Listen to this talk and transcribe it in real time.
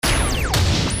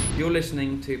You're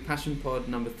listening to Passion Pod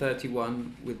number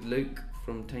 31 with Luke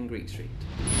from 10 Greek Street.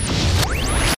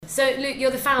 So Luke, you're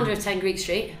the founder of 10 Greek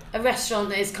Street, a restaurant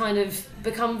that has kind of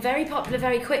become very popular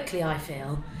very quickly, I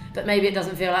feel, but maybe it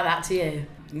doesn't feel like that to you.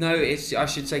 No, I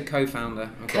should say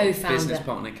co-founder. I've got business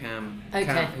partner Cam,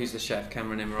 who's the chef,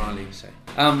 Cameron Emirali. So.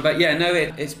 But yeah, no,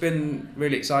 it's been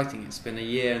really exciting. It's been a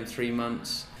year and 3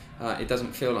 months. It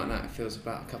doesn't feel like that. It feels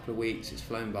about a couple of weeks. It's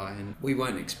flown by, and we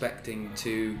weren't expecting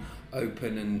to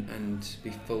open and be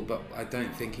full, but I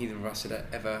don't think either of us had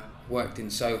ever worked in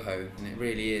Soho, and it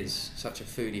really is such a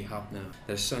foodie hub now.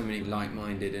 There's so many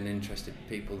like-minded and interested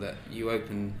people that you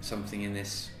open something in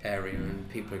this area and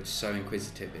people are so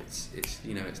inquisitive. It's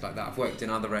like that. I've worked in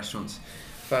other restaurants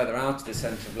further out of the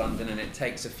centre of London, and it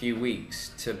takes a few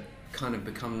weeks to kind of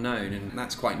become known, and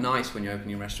that's quite nice when you open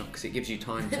your restaurant because it gives you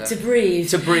time to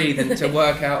breathe and to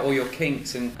work out all your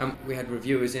kinks. And we had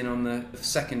reviewers in on the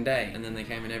second day, and then they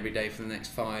came in every day for the next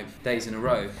 5 days in a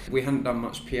row. We hadn't done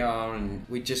much PR, and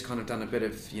we'd just kind of done a bit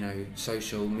of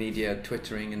social media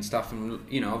twittering and stuff, and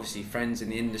obviously friends in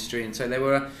the industry, and so they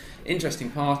were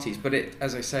interesting parties. But it,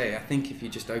 as I say, I think if you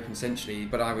just open centrally,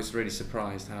 but I was really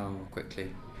surprised how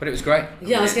quickly. But it was great.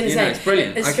 Yeah, I was going to say, it's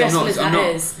brilliant. As stressful as that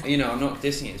is. I'm not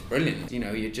dissing it. It's brilliant.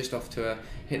 You're just off to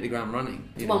hit the ground running.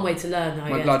 It's one way to learn, I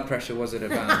guess. My blood pressure was at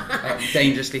about a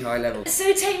dangerously high level.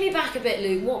 So take me back a bit,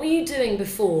 Luke. What were you doing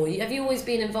before? Have you always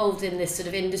been involved in this sort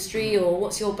of industry, or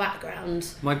what's your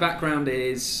background? My background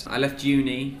is I left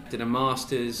uni, did a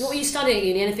master's. What were you studying at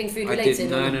uni? Anything food related?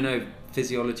 No.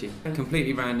 Physiology.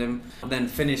 Completely random. Then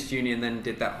finished uni and then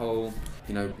did that whole,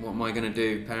 what am I going to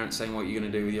do? Parents saying, what are you going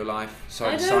to do with your life? So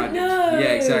I decided, don't know.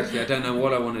 Yeah, exactly. I don't know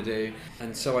what I want to do.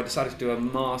 And so I decided to do a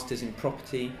master's in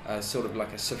property, sort of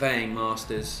like a surveying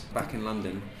master's back in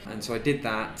London. And so I did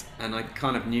that, and I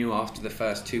kind of knew after the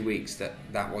first 2 weeks that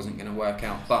wasn't going to work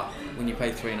out. But when you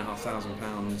pay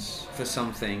 £3,500 for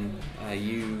something,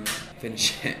 you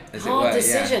finish it, as it were. Hard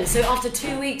decision. Yeah. So after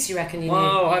 2 weeks, you reckon you knew?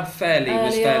 Well, I was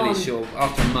fairly sure.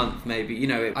 After a month,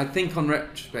 maybe. I think on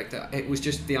retrospect, it was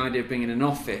just the idea of being in an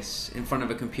office in front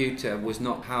of a computer was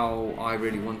not how I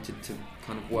really wanted to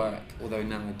kind of work. Although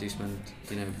now I do spend,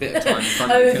 a bit of time in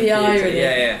front of a computer.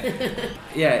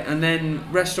 Yeah. And then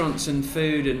restaurants and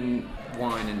food and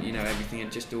wine and everything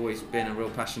had just always been a real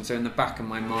passion. So in the back of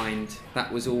my mind,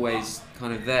 that was always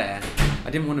kind of there. I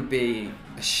didn't want to be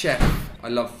a chef. I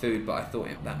love food, but I thought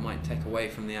that might take away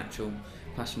from the actual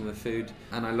passion of the food,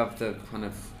 and I love the kind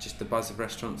of just the buzz of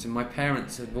restaurants. And my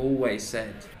parents have always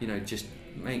said, just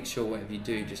make sure whatever you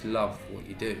do, just love what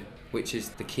you do, which is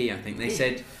the key. I think they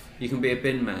said you can be a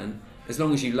bin man as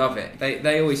long as you love it.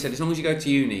 They always said as long as you go to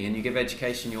uni and you give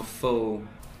education your full,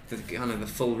 the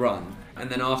full run, and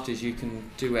then afterwards you can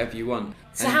do whatever you want.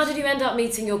 So how did you end up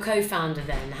meeting your co-founder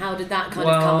then? How did that kind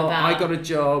of come about? I got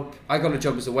a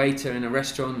job as a waiter in a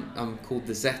restaurant called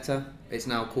the Zeta. It's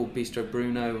now called Bistro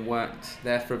Bruno, and worked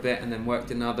there for a bit, and then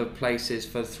worked in other places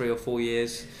for 3 or 4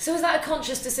 years. So was that a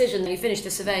conscious decision? You finished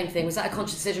the surveying thing. Was that a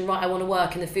conscious decision? Right, I want to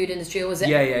work in the food industry, or was it?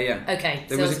 Yeah. Okay.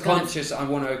 There was a conscious. I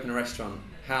want to open a restaurant.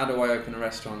 How do I open a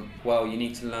restaurant? Well, you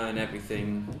need to learn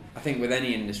everything. I think with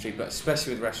any industry, but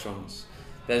especially with restaurants.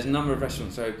 There's a number of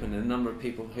restaurants open, and a number of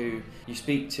people who you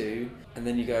speak to, and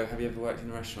then you go, "Have you ever worked in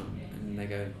a restaurant?" And they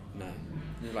go, "No."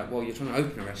 And you're like, well, you're trying to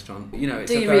open a restaurant.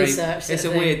 It's a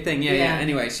weird thing. Yeah.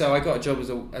 Anyway, so I got a job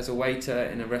as a waiter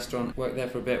in a restaurant, worked there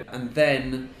for a bit, and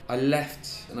then I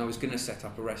left, and I was going to set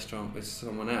up a restaurant with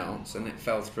someone else, and it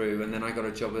fell through. And then I got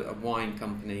a job at a wine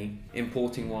company,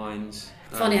 importing wines.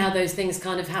 Funny how those things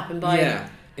kind of happen by. Yeah.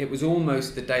 It was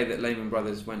almost the day that Lehman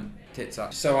Brothers went tits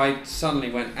up. So I suddenly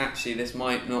went, actually, this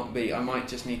might not be, I might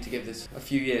just need to give this a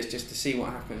few years just to see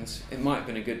what happens. It might have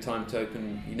been a good time to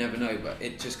open, you never know, but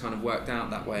it just kind of worked out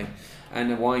that way.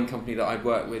 And a wine company that I'd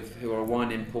worked with, who are a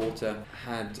wine importer,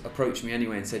 had approached me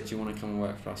anyway and said, do you want to come and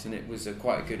work for us? And it was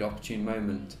quite a good opportune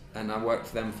moment. And I worked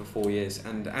for them for 4 years.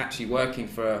 And actually working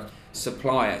for a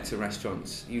supplier to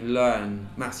restaurants, you learn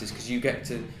masses, because you get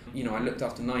to, I looked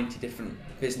after 90 different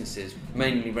businesses,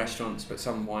 mainly restaurants, but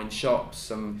some wine shops,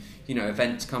 some,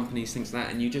 events companies, things like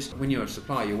that. And you just, when you're a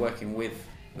supplier, you're working with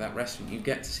that restaurant, you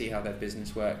get to see how their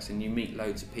business works, and you meet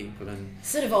loads of people, and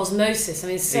sort of osmosis. I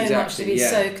mean, so much to be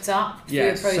soaked up through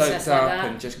a process like that,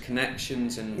 and just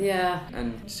connections,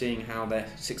 and seeing how they're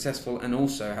successful and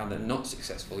also how they're not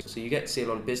successful. So you get to see a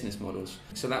lot of business models.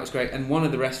 So that was great. And one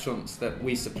of the restaurants that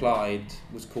we supplied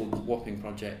was called the Whopping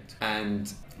Project,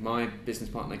 and my business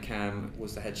partner Cam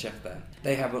was the head chef there.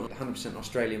 They have a 100%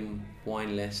 Australian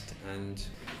wine list, and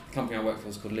the company I work for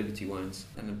is called Liberty Wines,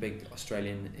 and a big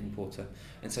Australian importer.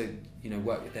 And so,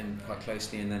 worked with them quite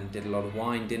closely, and then did a lot of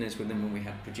wine dinners with them when we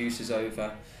had producers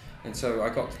over. And so I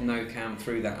got to know Cam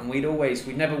through that. And we'd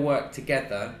never worked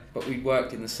together, but we'd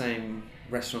worked in the same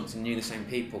restaurants and knew the same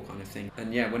people kind of thing.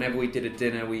 And yeah, whenever we did a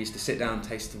dinner, we used to sit down and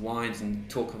taste the wines and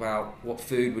talk about what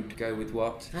food would go with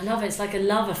what. I love it. It's like a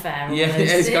love affair almost. Yeah,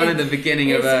 it's kind of the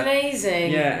beginning of a... It's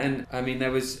amazing. Yeah, and I mean,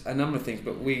 there was a number of things,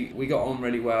 but we got on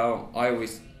really well. I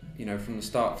always, from the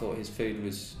start thought his food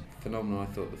was phenomenal. I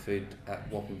thought the food at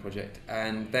Wapping Project.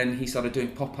 And then he started doing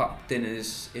pop-up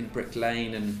dinners in Brick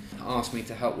Lane and asked me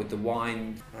to help with the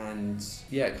wine. And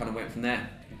yeah, it kind of went from there.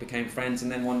 Became friends,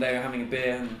 and then one day we're having a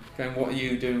beer and going, what are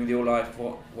you doing with your life?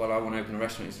 Well, I want to open a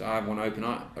restaurant. I want to open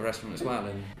a restaurant as well.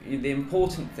 And the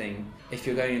important thing, if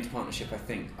you're going into partnership, I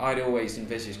think I'd always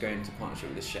envisage going into partnership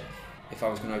with a chef if I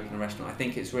was going to open a restaurant. I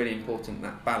think it's really important,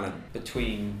 that balance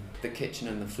between the kitchen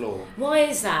and the floor. Why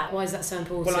is that? Why is that so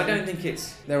important? Well, I don't think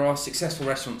there are successful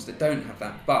restaurants that don't have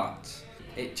that, but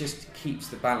it just keeps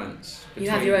the balance between...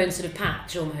 You have your own sort of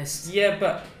patch almost. Yeah,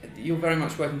 but you're very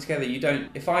much working together. You don't...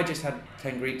 If I just had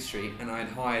 10 Greek Street and I'd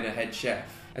hired a head chef,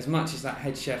 as much as that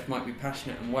head chef might be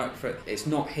passionate and work for it, it's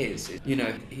not his.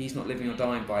 He's not living or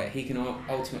dying by it. He can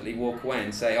ultimately walk away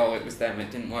and say, oh, it was them, it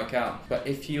didn't work out. But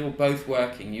if you're both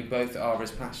working, you both are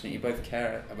as passionate, you both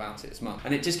care about it as much.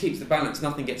 And it just keeps the balance,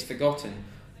 nothing gets forgotten.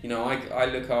 I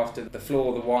look after the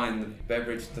floor, the wine, the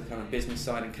beverage, the kind of business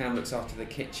side, and Cam looks after the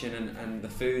kitchen and the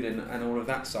food and all of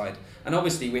that side. And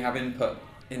obviously we have input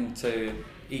into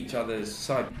each other's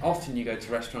side. Often you go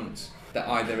to restaurants that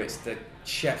either it's the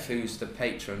chef who's the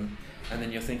patron, and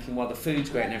then you're thinking, well, the food's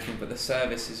great and everything, but the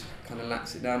service is kind of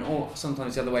lacks it down. Or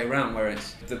sometimes the other way around, where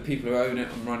it's the people who own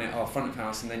it and run it are front of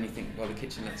house, and then you think, well, the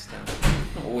kitchen lets it down.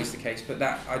 Not always the case, but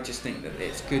I just think that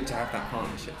it's good to have that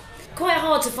partnership. Quite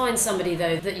hard to find somebody,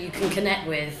 though, that you can connect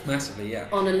with. Massively, yeah.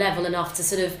 On a level enough to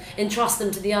sort of entrust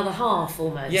them to the other half,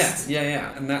 almost.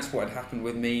 Yeah. And that's what had happened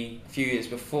with me a few years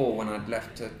before when I'd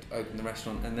left to open the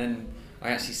restaurant. And then I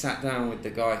actually sat down with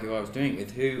the guy who I was doing it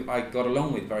with, who I got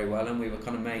along with very well, and we were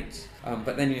kind of mates.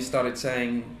 But then you started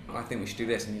saying, I think we should do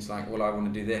this, and he's like, well, I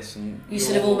want to do this. And you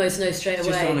sort of almost know straight away.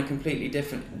 Just on a completely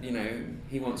different,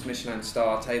 he wants Michelin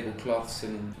star tablecloths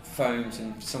and foams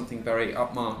and something very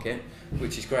upmarket,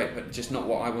 which is great, but just not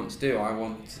what I want to do. I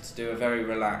wanted to do a very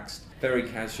relaxed, very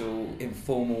casual,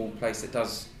 informal place that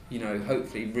does,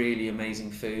 hopefully really amazing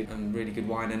food and really good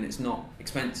wine, and it's not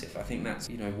expensive. I think that's,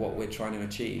 what we're trying to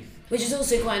achieve. Which is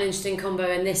also quite an interesting combo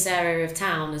in this area of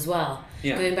town as well.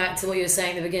 Yeah. Going back to what you were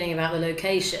saying at the beginning about the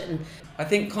location. I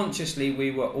think consciously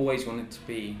we were always wanted to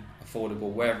be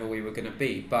affordable wherever we were going to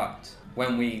be, but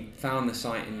when we found the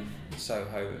site in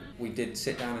Soho, we did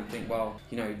sit down and think, well,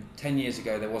 10 years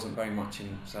ago there wasn't very much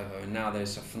in Soho, and now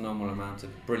there's a phenomenal amount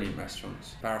of brilliant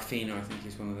restaurants. Barafina, I think,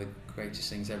 is one of the greatest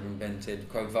things ever invented.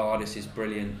 Quo Vadis is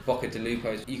brilliant. Bocca di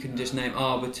Lupo, you can just name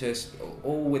Arbutus,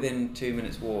 all within 2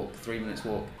 minutes walk, 3 minutes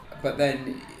walk. But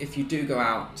then if you do go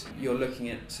out, you're looking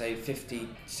at, say, 50,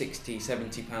 60,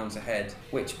 70 pounds a head,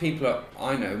 which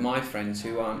I know my friends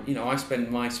who aren't, I spend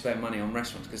my spare money on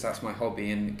restaurants because that's my hobby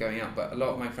and going out, but a lot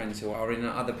of my friends who are in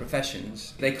other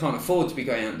professions, they can't afford to be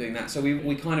going out and doing that. So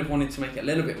we kind of wanted to make it a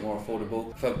little bit more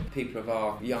affordable for people of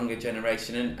our younger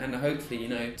generation, and hopefully,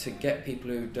 to get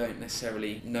people who don't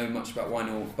necessarily know much about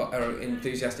wine but are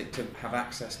enthusiastic to have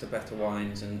access to better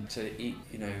wines and to eat,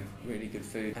 really good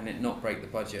food and it not break the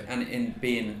budget. And in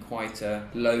being quite a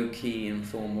low-key,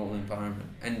 informal environment.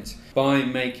 And by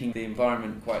making the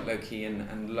environment quite low-key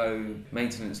and low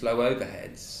maintenance, low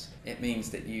overheads, it means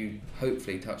that you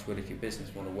hopefully, touch wood, if your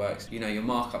business model works, your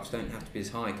markups don't have to be as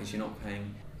high because you're not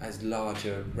paying as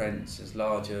larger rents, as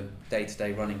larger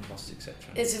day-to-day running costs, etc.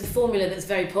 It's a formula that's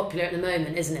very popular at the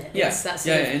moment, isn't it? Yes,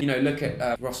 and look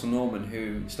at Russell Norman,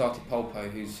 who started Polpo,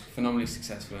 who's phenomenally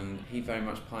successful, and he very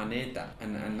much pioneered that.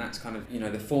 And that's kind of,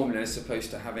 the formula is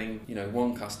supposed to having,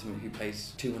 one customer who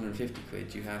pays 250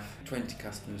 quid, you have 20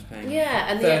 customers paying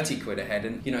 30 quid a head,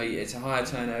 and it's a higher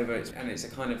turnover, and it's a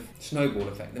kind of snowball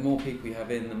effect. The more people you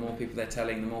have in, the more people they're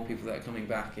telling, the more people that are coming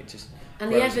back, it just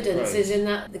and the evidence is in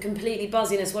that, the completely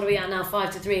buzziness. What are we at now,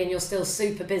 5 to 3, and you're still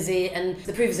super busy, and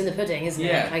the proof is in the pudding, isn't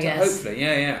it? I guess. Hopefully,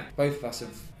 yeah. Both of us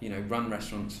have, run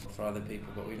restaurants for other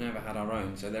people, but we've never had our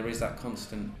own. So there is that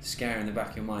constant scare in the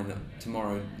back of your mind that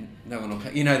tomorrow no one will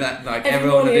pay. That like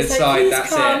everyone will decide that's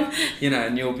come. It.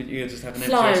 And you'll just have an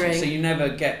empty restaurant. So you never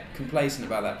get complacent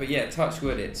about that. But yeah, touch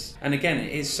wood. And again,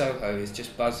 it is Soho. It's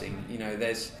just buzzing.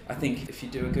 I think if you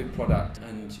do a good product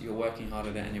and you're working hard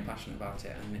at it and you're passionate about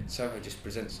it, and Soho just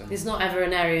presents something. It's not ever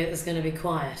an area that's going to be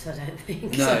quiet, I don't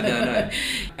think. No.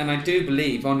 And I do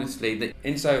believe, honestly, that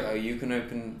in Soho you can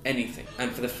open anything,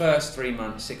 and for the first 3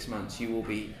 months, 6 months, you will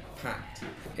be packed.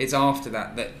 It's after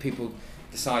that people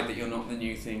decide that you're not the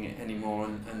new thing anymore,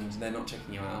 and they're not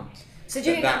checking you out. So do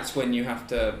you think that's when you have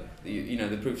to, you know,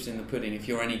 the proof's in the pudding. If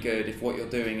you're any good, if what you're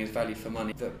doing is value for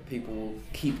money, that people will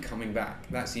keep coming back.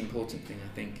 That's the important thing,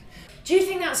 I think. Do you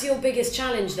think that's your biggest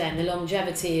challenge then, the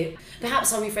longevity?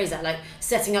 Perhaps I'll rephrase that, like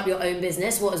setting up your own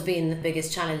business. What has been the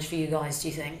biggest challenge for you guys, do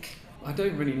you think? I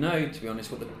don't really know, to be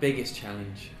honest, what the biggest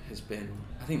challenge has been.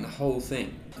 I think the whole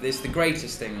thing. It's the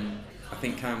greatest thing. I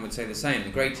think Cam would say the same. The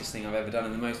greatest thing I've ever done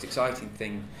and the most exciting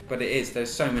thing. But it is,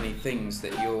 there's so many things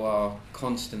that you are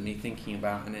constantly thinking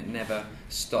about and it never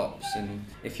stops. And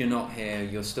if you're not here,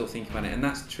 you're still thinking about it. And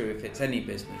that's true if it's any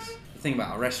business. The thing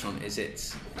about a restaurant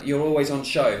is you're always on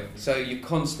show. So you're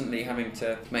constantly having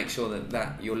to make sure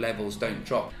that your levels don't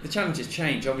drop. The challenges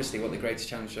change. Obviously, what the greatest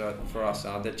challenge for us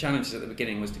are. The challenges at the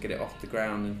beginning was to get it off the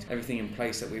ground and everything in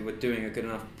place, that we were doing a good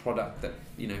enough product that,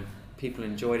 you know, people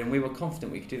enjoyed, and we were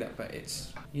confident we could do that. But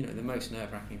it's, you know, the most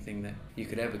nerve-wracking thing that you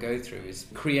could ever go through is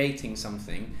creating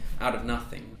something out of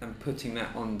nothing and putting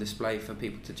that on display for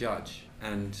people to judge.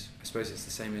 And I suppose it's the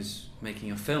same as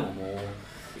making a film or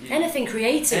anything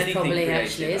creative, probably,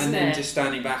 actually, isn't it? And then just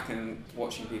standing back and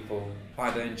watching people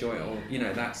either enjoy it or, you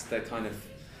know, that's the kind of,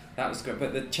 that was good.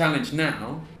 But the challenge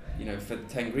now, you know, for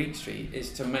 10 Greek Street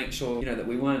is to make sure, you know, that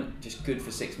we weren't just good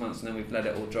for 6 months and then we've let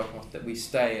it all drop off, that we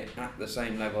stay at the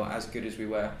same level, as good as we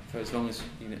were for as long as,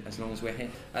 you know, as long as we're here.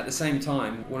 At the same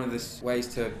time, one of the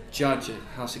ways to judge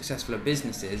how successful a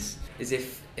business is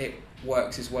if it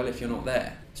works as well if you're not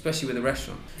there, especially with a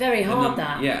restaurant. Very hard,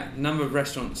 that. Yeah, number of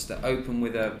restaurants that open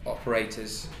with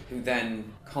operators who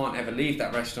then can't ever leave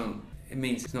that restaurant, it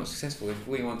means it's not successful. If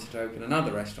we wanted to open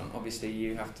another restaurant, obviously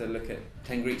you have to look at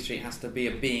 10 Greek Street has to be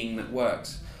a being that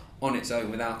works on its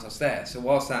own without us there. So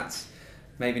whilst that's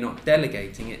maybe not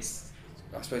delegating, I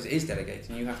suppose it is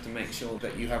delegating. You have to make sure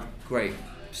that you have great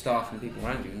staff and people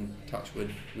around you, and touch wood,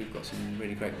 we've got some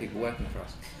really great people working for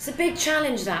us. It's a big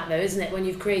challenge, that, though, isn't it, when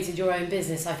you've created your own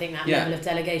business? I think that level of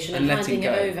delegation and handing it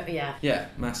over. Yeah,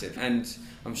 massive. And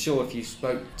I'm sure if you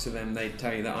spoke to them, they'd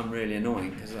tell you that I'm really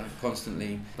annoying because I'm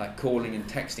constantly like calling and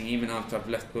texting, even after I've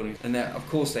left building. And of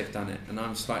course they've done it, and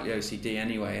I'm slightly OCD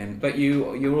anyway. But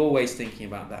you're always thinking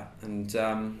about that,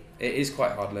 and it is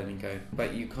quite hard letting go.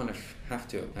 But you kind of have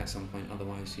to at some point,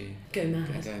 otherwise you go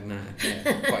mad.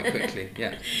 Yeah, quite quickly.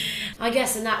 Yeah. I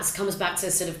guess, and that comes back to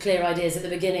sort of clear ideas at the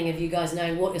beginning of you guys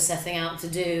knowing what you're setting out to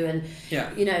do,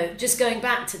 and you know, just going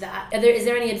back to that. Is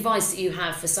there any advice that you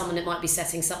have for someone that might be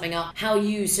setting something up? How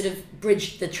you sort of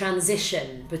bridge the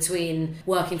transition between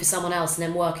working for someone else and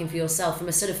then working for yourself from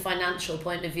a sort of financial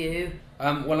point of view?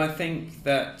 Well, I think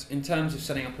that in terms of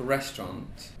setting up a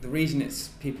restaurant, the reason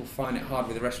people find it hard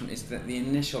with a restaurant is that the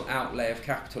initial outlay of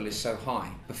capital is so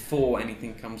high before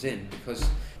anything comes in, because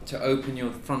to open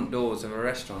your front doors of a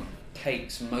restaurant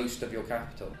takes most of your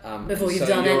capital. Before you've so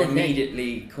done you're anything.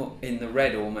 Immediately in the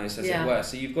red almost, as it were.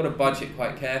 So you've got to budget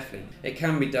quite carefully. It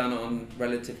can be done on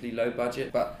relatively low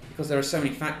budget, but because there are so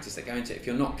many factors that go into it, if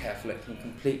you're not careful, it can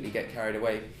completely get carried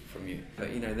away from you.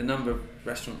 But, you know, the number of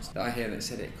restaurants that I hear that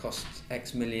said it costs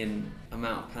X million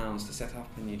amount of pounds to set up,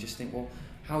 and you just think, well,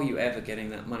 how are you ever getting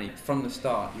that money? From the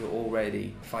start, you're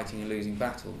already fighting a losing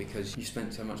battle because you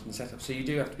spent so much on the setup. So you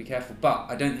do have to be careful, but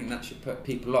I don't think that should put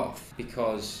people off,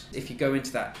 because if you go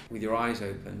into that with your eyes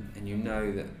open and you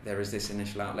know that there is this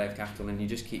initial outlay of capital and you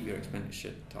just keep your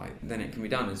expenditure tight, then it can be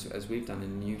done as we've done,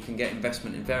 and you can get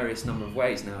investment in various number of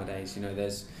ways nowadays. You know,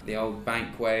 there's the old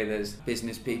bank way, there's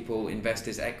business people,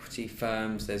 investors, equity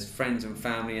firms, there's friends and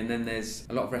family, and then there's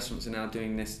a lot of restaurants are now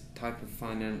doing this type of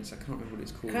finance. I can't remember what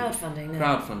it's called. Crowdfunding.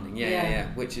 Crowdfunding,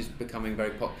 yeah, which is becoming very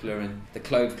popular, and the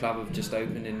Clove Club have just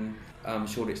opened in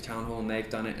Shoreditch Town Hall, and they've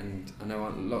done it, and I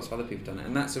know lots of other people have done it,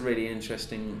 and that's a really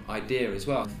interesting idea as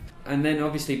well. And then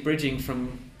obviously bridging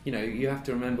from, you know, you have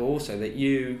to remember also that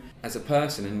you as a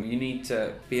person, and you need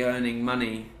to be earning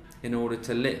money in order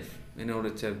to live, in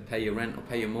order to pay your rent or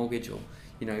pay your mortgage, or,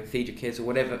 you know, feed your kids or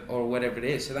whatever it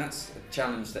is. So that's a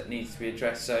challenge that needs to be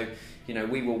addressed. So, you know,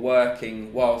 we were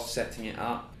working whilst setting it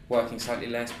up, working slightly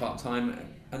less part-time,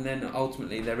 and then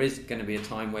ultimately there is going to be a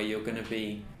time where you're going to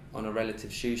be on a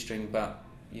relative shoestring, but,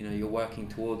 you know, you're working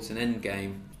towards an end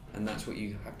game, and that's what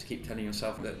you have to keep telling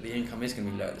yourself, that the income is going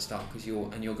to be low at the start, because you're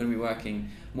going to be working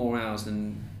more hours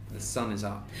than the sun is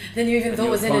up. Than you even thought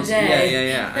was in a day.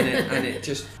 Yeah. And it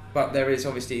just, but there is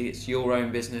obviously, it's your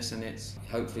own business, and it's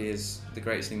hopefully is the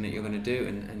greatest thing that you're going to do,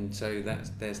 and so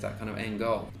there's that kind of end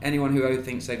goal. Anyone who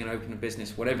thinks they're going to open a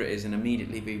business, whatever it is, and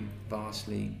immediately be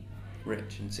vastly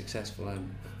rich and successful,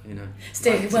 and, you know,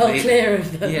 stay well clear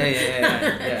of them.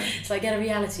 Yeah. It's like, get a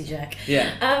reality check.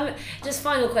 Yeah. Just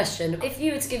final question: if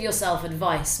you were to give yourself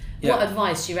advice, what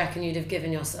advice do you reckon you'd have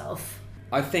given yourself?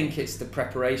 I think it's the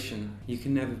preparation. You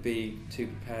can never be too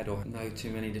prepared or know too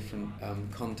many different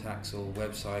contacts or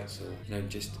websites or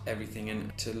just everything,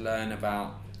 and to learn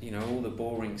about all the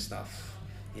boring stuff,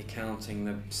 the accounting,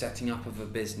 the setting up of a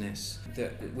business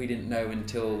that we didn't know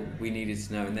until we needed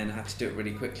to know, and then had to do it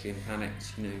really quickly and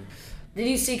panicked. Did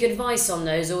you seek advice on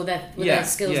those, or were there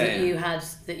skills that you had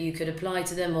that you could apply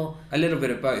to them, or? A little bit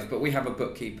of both, but we have a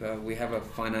bookkeeper, we have a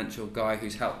financial guy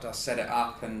who's helped us set it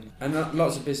up, and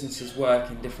lots of businesses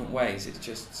work in different ways. It's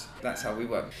just, that's how we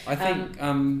work. I think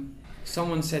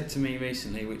someone said to me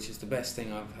recently, which is the best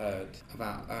thing I've heard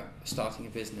about starting a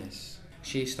business.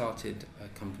 She started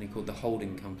a company called the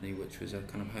Holding Company, which was a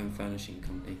kind of home furnishing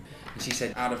company. And she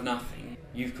said, out of nothing,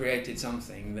 you've created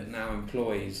something that now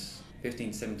employs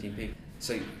 15, 17 people.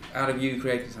 So out of you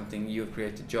creating something, you've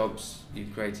created jobs,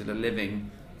 you've created a living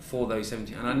for those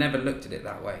 17. And I never looked at it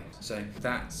that way. So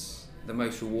that's the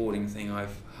most rewarding thing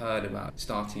I've heard about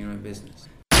starting your own business.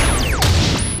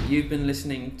 You've been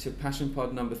listening to Passion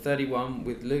Pod number 31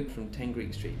 with Luke from 10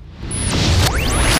 Greek Street.